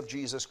testimony of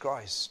Jesus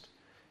Christ.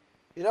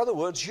 In other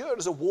words, here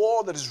is a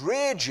war that is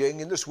raging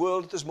in this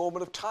world at this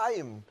moment of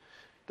time.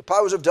 The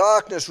powers of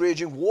darkness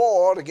raging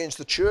war against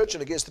the church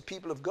and against the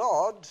people of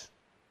God.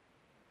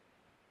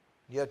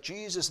 Yet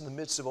Jesus, in the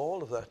midst of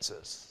all of that,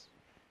 says,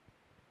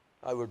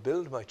 I will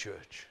build my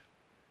church,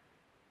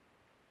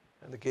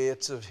 and the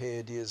gates of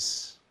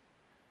Hades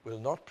will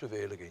not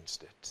prevail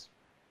against it.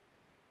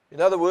 In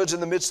other words,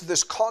 in the midst of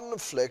this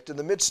conflict, in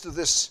the midst of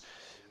this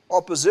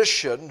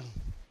opposition,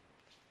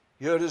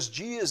 here is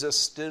Jesus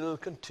still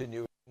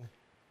continuing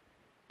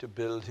to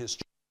build his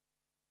church.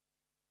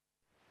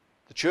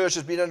 The church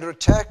has been under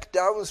attack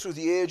down through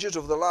the ages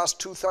over the last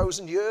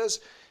 2,000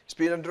 years. It's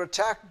been under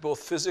attack both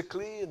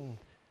physically and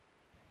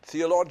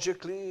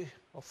theologically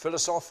or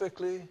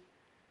philosophically.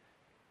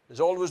 There's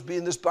always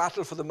been this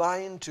battle for the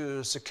mind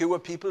to secure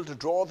people, to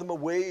draw them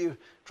away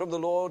from the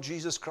Lord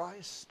Jesus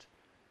Christ.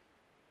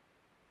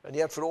 And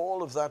yet for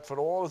all of that, for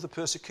all of the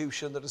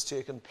persecution that has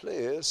taken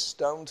place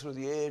down through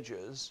the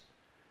ages,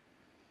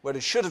 where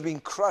it should have been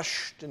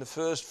crushed in the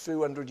first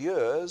few hundred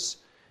years,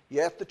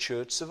 yet the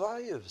church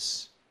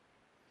survives.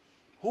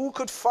 Who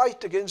could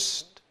fight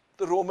against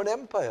the Roman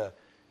Empire?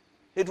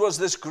 It was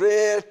this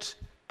great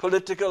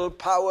political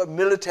power,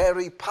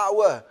 military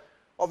power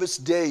of its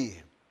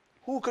day.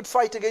 Who could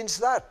fight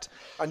against that?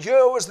 And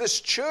here was this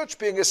church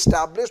being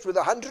established with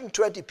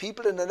 120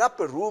 people in an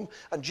upper room,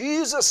 and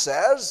Jesus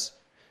says,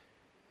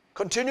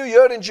 continue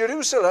here in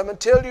Jerusalem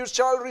until you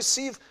shall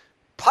receive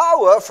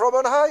power from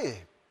on high.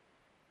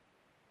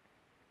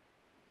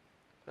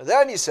 And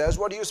then he says,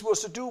 what are you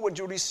supposed to do when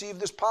you receive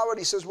this power?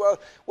 He says, well,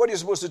 what you're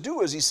supposed to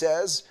do is, he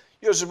says,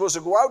 you're supposed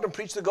to go out and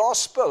preach the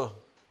gospel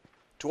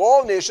to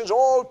all nations,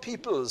 all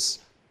peoples.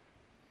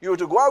 You are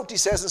to go out, he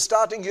says, and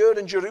starting here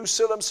in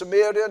Jerusalem,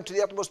 Samaria, and to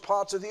the utmost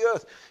parts of the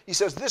earth. He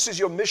says, this is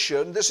your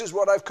mission, this is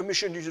what I've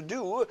commissioned you to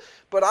do,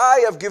 but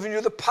I have given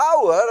you the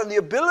power and the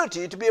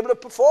ability to be able to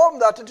perform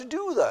that and to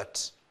do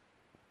that.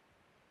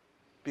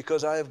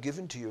 Because I have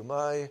given to you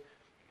my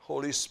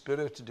Holy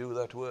Spirit to do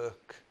that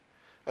work.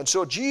 And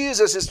so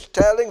Jesus is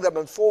telling them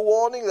and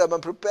forewarning them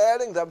and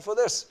preparing them for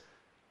this.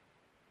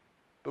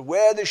 But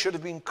where they should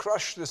have been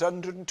crushed, this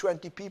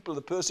 120 people,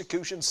 the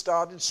persecution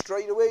started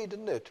straight away,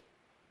 didn't it?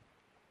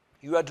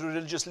 You had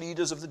religious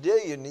leaders of the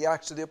day in the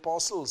Acts of the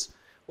Apostles.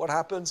 What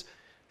happens?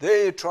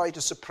 They try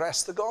to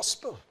suppress the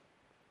gospel.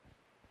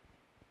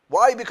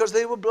 Why? Because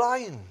they were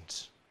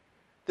blind.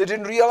 They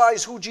didn't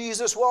realize who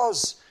Jesus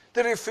was.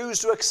 They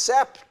refused to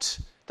accept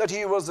that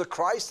he was the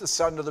Christ, the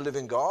Son of the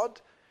living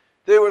God.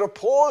 They were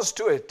opposed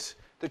to it.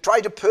 They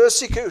tried to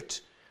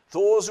persecute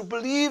those who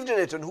believed in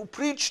it and who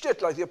preached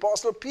it, like the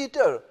Apostle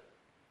Peter,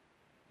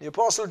 the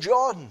Apostle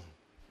John.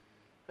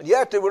 And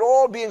yet they were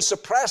all being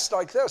suppressed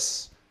like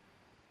this.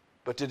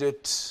 But did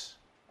it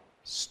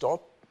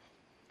stop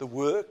the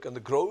work and the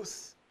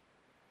growth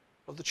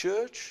of the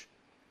church?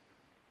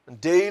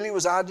 And daily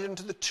was added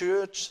into the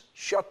church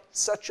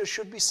such as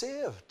should be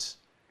saved.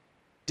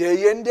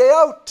 Day in, day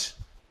out,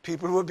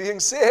 people were being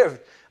saved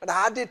and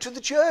added to the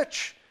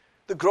church.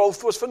 The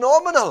growth was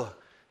phenomenal.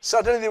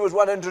 Suddenly there was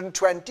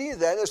 120, then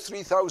there's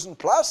 3,000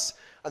 plus,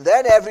 and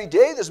then every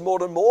day there's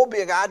more and more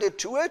being added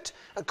to it,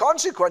 and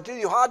consequently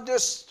you had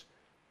this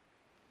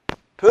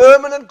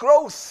permanent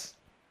growth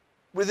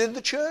within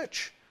the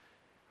church.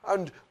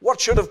 And what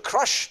should have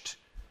crushed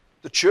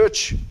the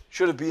church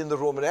should have been the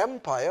Roman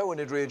Empire when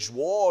it waged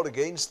war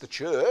against the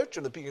church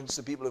and against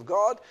the people of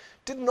God,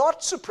 did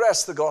not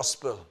suppress the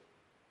gospel.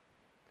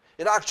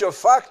 In actual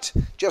fact,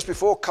 just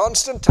before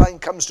Constantine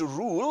comes to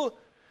rule,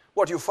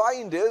 what you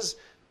find is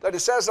that it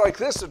says like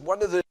this, that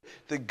one of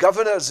the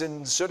governors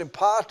in a certain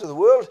part of the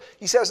world,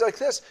 he says like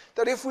this,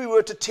 that if we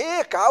were to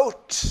take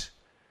out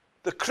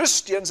the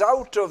Christians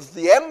out of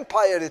the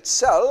empire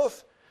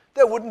itself,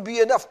 there wouldn't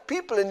be enough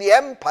people in the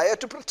empire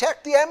to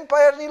protect the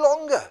empire any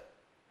longer.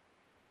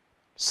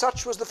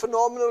 Such was the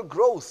phenomenal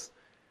growth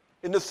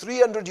in the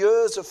 300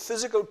 years of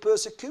physical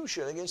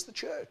persecution against the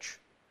church.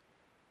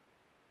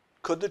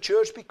 Could the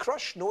church be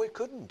crushed? No, it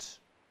couldn't.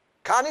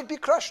 Can it be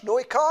crushed? No,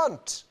 it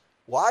can't.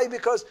 Why?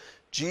 Because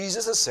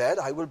Jesus has said,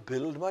 I will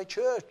build my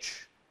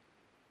church.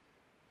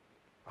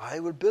 I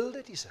will build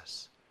it, he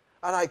says.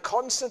 And I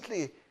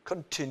constantly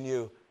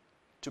continue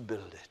to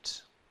build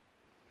it.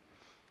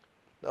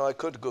 Now, I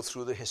could go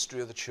through the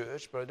history of the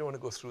church, but I don't want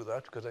to go through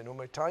that because I know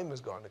my time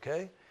is gone,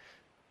 okay?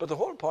 But the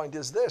whole point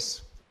is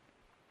this,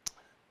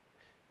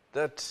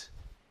 that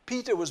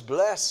Peter was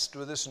blessed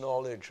with this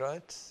knowledge,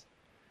 right?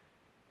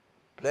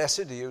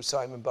 Blessed are you,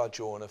 Simon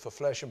Bar-Jonah, for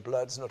flesh and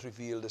blood has not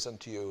revealed this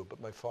unto you, but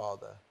my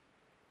Father,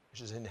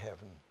 which is in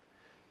heaven.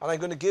 And I'm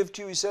going to give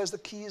to you, he says, the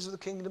keys of the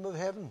kingdom of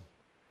heaven.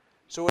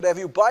 So whatever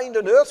you bind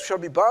on earth shall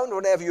be bound,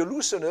 whatever you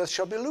loose on earth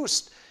shall be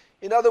loosed.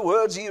 In other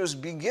words, he was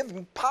being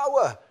given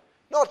power,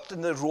 not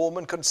in the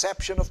Roman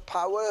conception of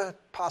power,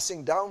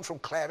 passing down from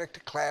cleric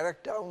to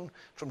cleric, down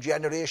from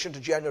generation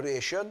to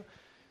generation.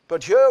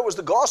 But here was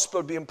the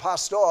gospel being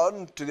passed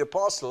on to the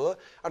apostle,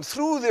 and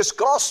through this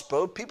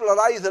gospel, people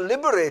are either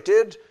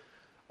liberated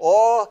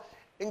or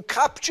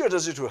encaptured,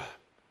 as it were.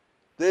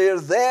 They are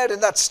there in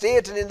that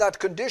state and in that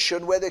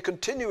condition where they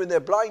continue in their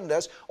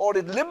blindness, or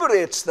it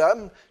liberates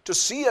them to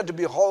see and to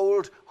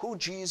behold who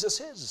Jesus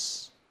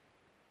is.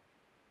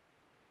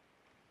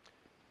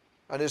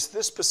 And it's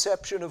this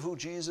perception of who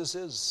Jesus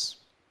is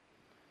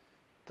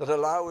that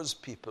allows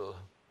people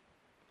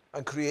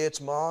and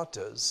creates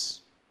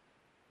martyrs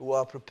who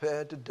are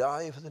prepared to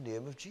die for the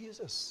name of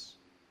Jesus.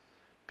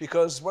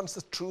 Because once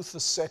the truth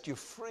has set you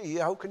free,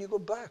 how can you go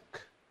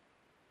back?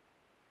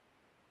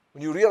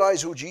 When you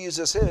realize who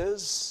Jesus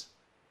is,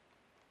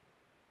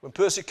 when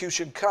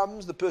persecution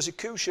comes, the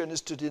persecution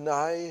is to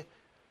deny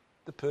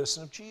the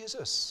person of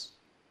Jesus.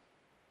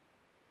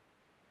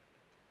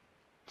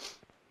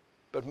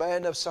 But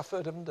men have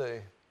suffered, haven't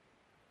they?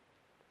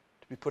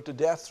 To be put to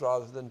death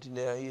rather than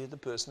deny the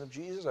person of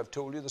Jesus. I've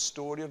told you the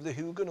story of the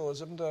Huguenots,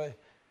 haven't I?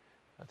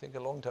 I think a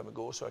long time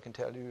ago, so I can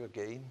tell you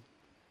again.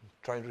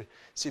 Trying to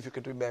see if you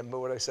could remember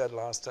what I said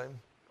last time.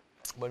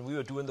 When we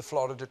were doing the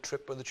Florida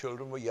trip when the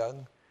children were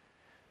young,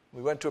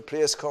 we went to a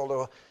place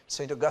called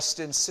St.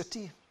 Augustine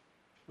City,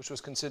 which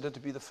was considered to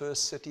be the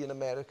first city in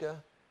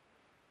America.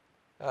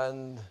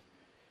 And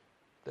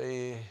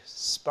the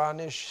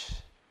Spanish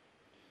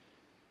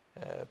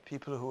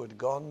people who had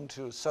gone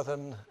to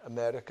southern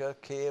America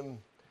came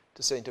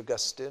to St.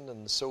 Augustine,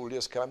 and the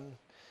soldiers come,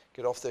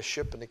 get off their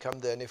ship, and they come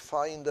there and they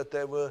find that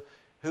there were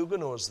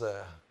Huguenots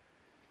there.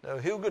 Now,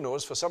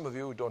 Huguenots, for some of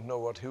you who don't know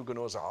what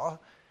Huguenots are,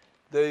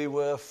 they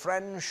were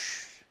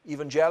French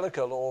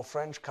evangelical or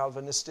French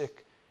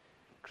Calvinistic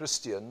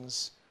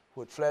Christians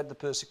who had fled the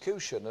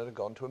persecution and had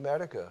gone to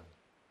America.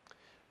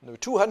 And there were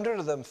 200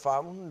 of them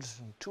found,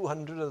 and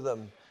 200 of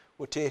them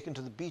were taken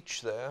to the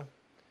beach there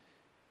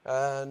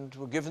and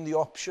were given the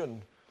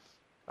option,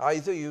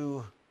 either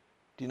you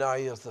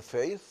deny the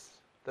faith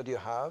that you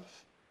have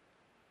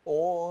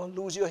or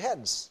lose your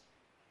heads.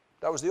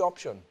 That was the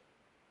option.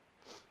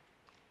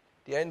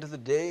 At the end of the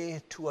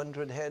day,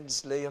 200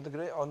 heads lay on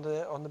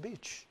the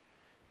beach.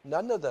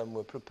 None of them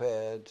were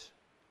prepared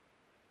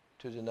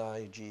to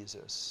deny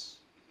Jesus.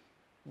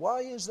 Why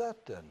is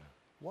that then?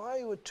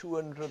 Why would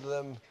 200 of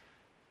them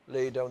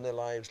lay down their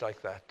lives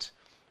like that?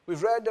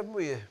 We've read, haven't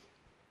we, in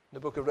the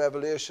book of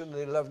Revelation,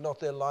 they loved not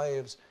their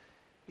lives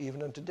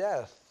even unto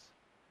death.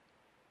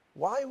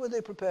 Why were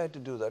they prepared to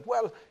do that?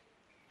 Well,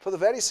 for the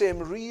very same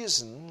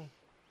reason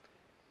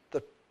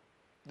that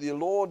the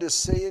Lord is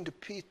saying to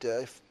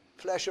Peter,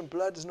 flesh and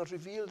blood has not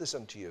revealed this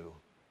unto you,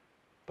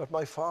 but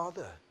my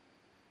Father.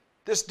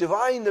 This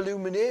divine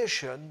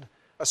illumination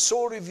has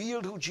so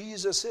revealed who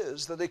Jesus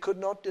is that they could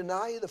not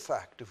deny the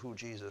fact of who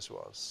Jesus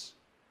was.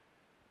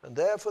 And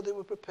therefore they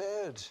were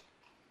prepared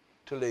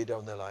to lay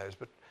down their lives.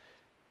 But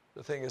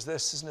the thing is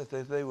this, isn't it?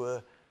 That they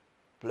were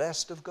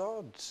blessed of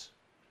God.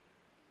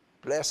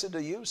 Blessed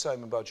are you,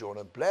 Simon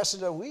Bar-Jonah.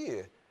 Blessed are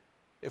we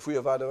if we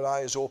have had our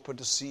eyes open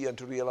to see and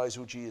to realize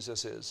who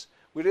Jesus is.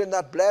 We're in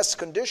that blessed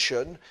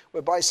condition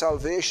whereby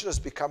salvation has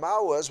become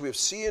ours. We've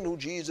seen who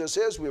Jesus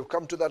is. We've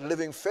come to that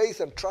living faith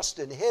and trust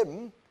in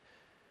him.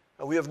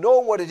 And we have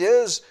known what it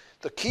is.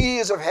 The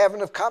keys of heaven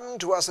have come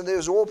to us, and it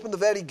has opened the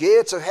very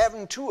gates of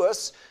heaven to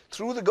us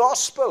through the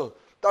gospel.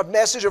 That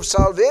message of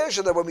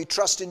salvation, that when we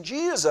trust in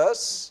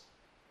Jesus,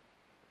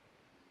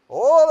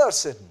 all our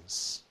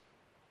sins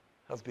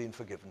have been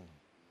forgiven.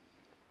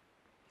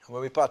 And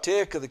when we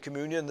partake of the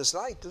communion this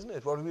night, isn't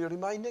it? What are we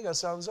reminding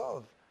ourselves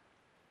of?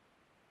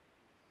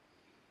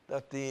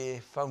 That the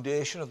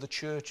foundation of the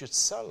church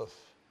itself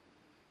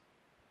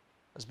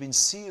has been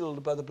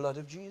sealed by the blood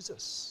of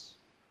Jesus.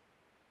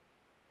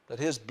 That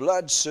his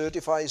blood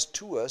certifies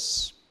to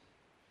us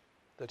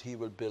that he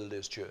will build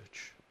his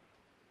church.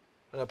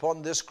 And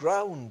upon this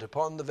ground,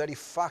 upon the very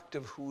fact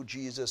of who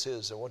Jesus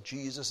is and what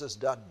Jesus has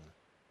done,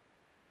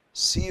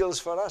 seals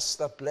for us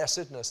that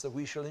blessedness that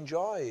we shall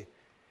enjoy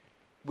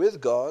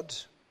with God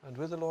and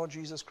with the Lord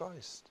Jesus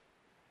Christ.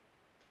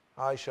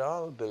 I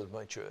shall build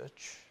my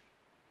church,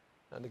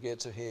 and the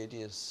gates of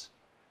Hades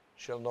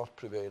shall not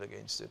prevail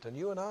against it. And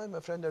you and I, my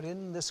friend, are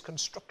in this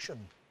construction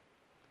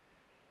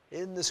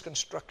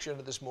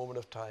at this moment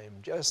of time,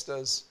 just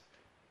as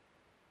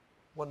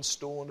one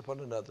stone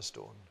upon another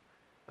stone,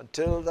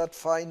 until that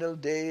final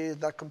day,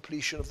 that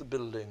completion of the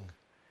building,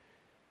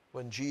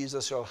 when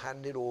Jesus shall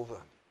hand it over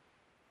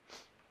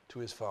to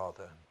his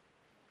Father.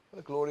 What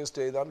a glorious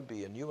day that'll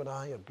be, and you and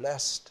I are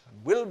blessed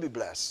and will be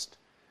blessed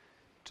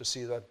to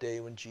see that day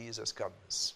when Jesus comes.